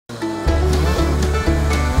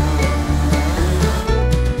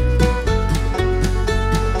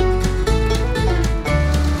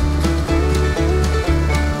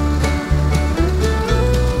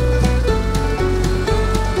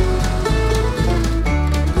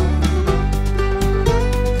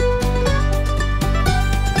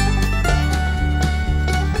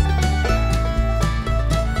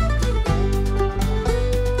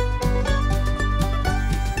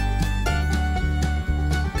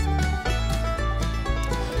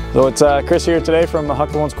So it's Chris here today from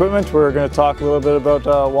Huckabones Equipment. We're going to talk a little bit about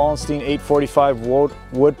Wallenstein WP845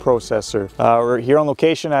 wood processor. We're here on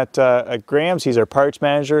location at Graham's. He's our parts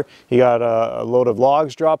manager. He got a load of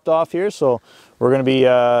logs dropped off here, so we're going to be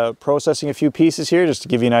processing a few pieces here just to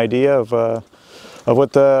give you an idea of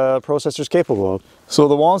what the processor is capable of. So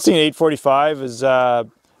the Wallenstein WP845 is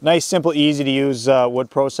nice, simple, easy to use wood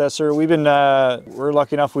processor. We're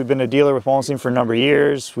lucky enough, we've been a dealer with Wallenstein for a number of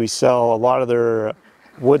years. We sell a lot of their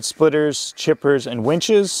wood splitters, chippers, and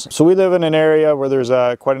winches. So we live in an area where there's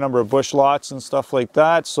quite a number of bush lots and stuff like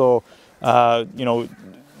that. So, so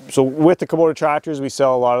with the Kubota tractors, we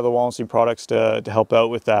sell a lot of the Wallenstein products to help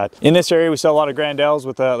out with that. In this area, we sell a lot of Grandels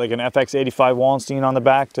with like an FX85 Wallenstein on the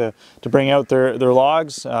back to bring out their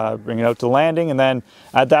logs, bring it out to landing. And then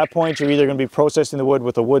at that point, you're either going to be processing the wood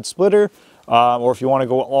with a wood splitter, or if you want to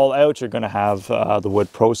go all out, you're going to have the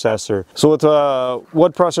wood processor. So with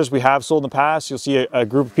wood processors we have sold in the past, you'll see a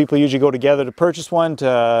group of people usually go together to purchase one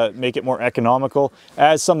to make it more economical,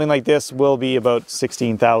 as something like this will be about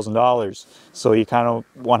 $16,000. So you kind of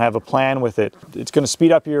want to have a plan with it. It's going to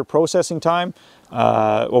speed up your processing time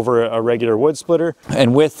over a regular wood splitter,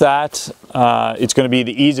 and with that it's going to be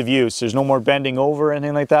the ease of use. There's no more bending over or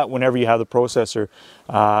anything like that whenever you have the processor.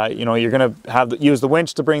 You're going to use the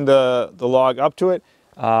winch to bring the log up to it.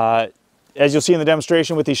 As you'll see in the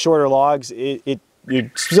demonstration with these shorter logs,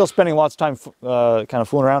 you're still spending lots of time kind of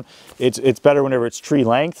fooling around. It's better whenever it's tree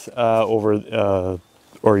length over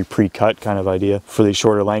or a pre-cut kind of idea for these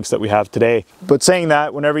shorter lengths that we have today. But saying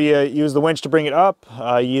that, whenever you use the winch to bring it up,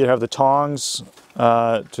 you either have the tongs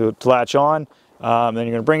to latch on, then you're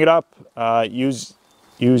going to bring it up, use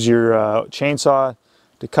your chainsaw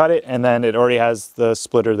to cut it, and then it already has the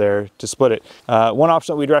splitter there to split it. One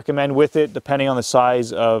option that we'd recommend with it, depending on the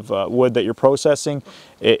size of wood that you're processing,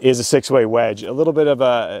 is a 6-way wedge. A little bit of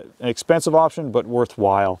an expensive option, but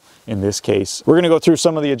worthwhile in this case. We're going to go through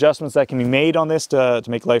some of the adjustments that can be made on this to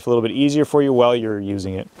make life a little bit easier for you while you're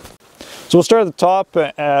using it. So we'll start at the top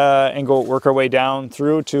and work our way down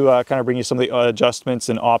through to kind of bring you some of the adjustments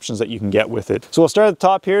and options that you can get with it. So we'll start at the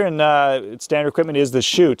top here, and standard equipment is the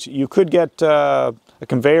chute. You could get a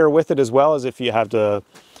conveyor with it, as well as if you have to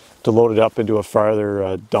load it up into a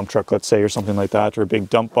farther dump truck, let's say, or something like that, or a big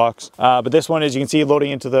dump box. But this one, as you can see,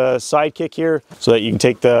 loading into the sidekick here, so that you can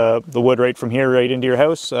take the wood right from here right into your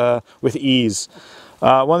house with ease.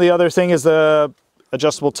 One of the other thing is the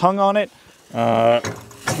adjustable tongue on it.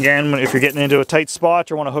 Again, if you're getting into a tight spot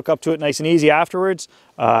or want to hook up to it nice and easy afterwards,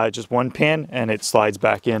 just one pin and it slides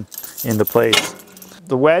back into place.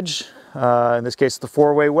 The wedge, in this case the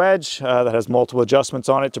 4-way wedge, that has multiple adjustments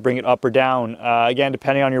on it to bring it up or down. Again,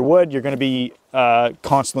 depending on your wood, you're going to be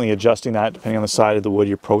constantly adjusting that depending on the side of the wood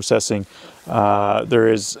you're processing. There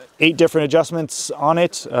is 8 different adjustments on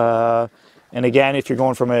it, and again, if you're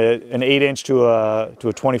going from an 8-inch to a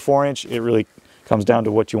 24-inch, it really comes down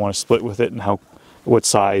to what you want to split with it and what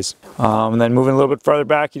size. And then moving a little bit farther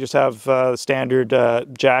back, you just have the standard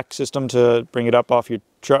jack system to bring it up off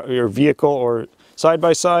your vehicle or side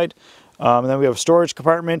by side. And then we have a storage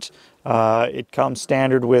compartment. It comes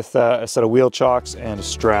standard with a set of wheel chocks and a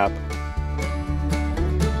strap.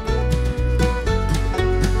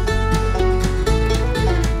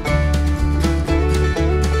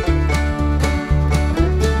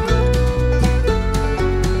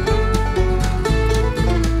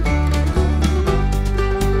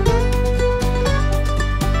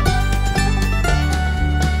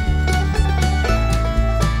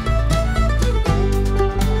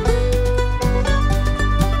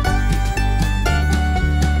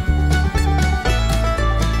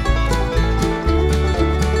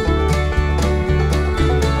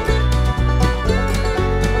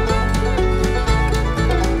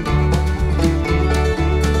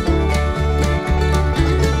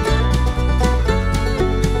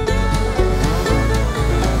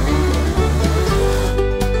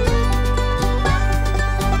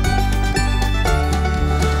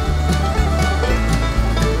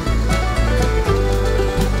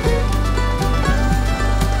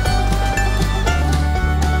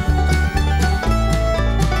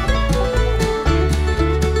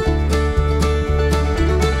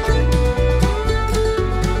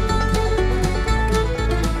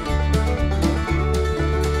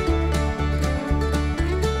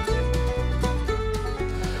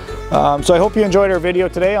 So I hope you enjoyed our video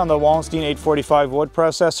today on the Wallenstein WP845 wood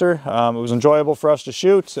processor. It was enjoyable for us to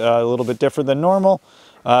shoot, a little bit different than normal,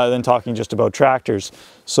 than talking just about tractors.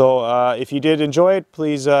 So if you did enjoy it,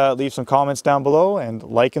 please leave some comments down below and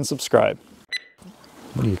like and subscribe.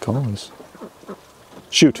 What do you call this?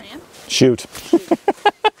 Shoot. Shoot.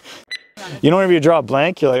 You know, whenever you draw a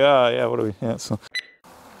blank, you're like, oh yeah, what do we, yeah, so.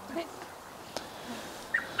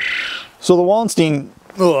 So the Wallenstein,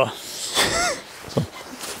 ugh.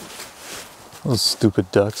 Those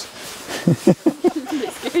stupid ducks. They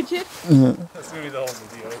scared you? That's gonna be the whole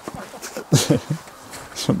video.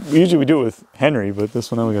 Usually we do it with Henry, but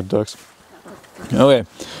this one now we got ducks. Okay,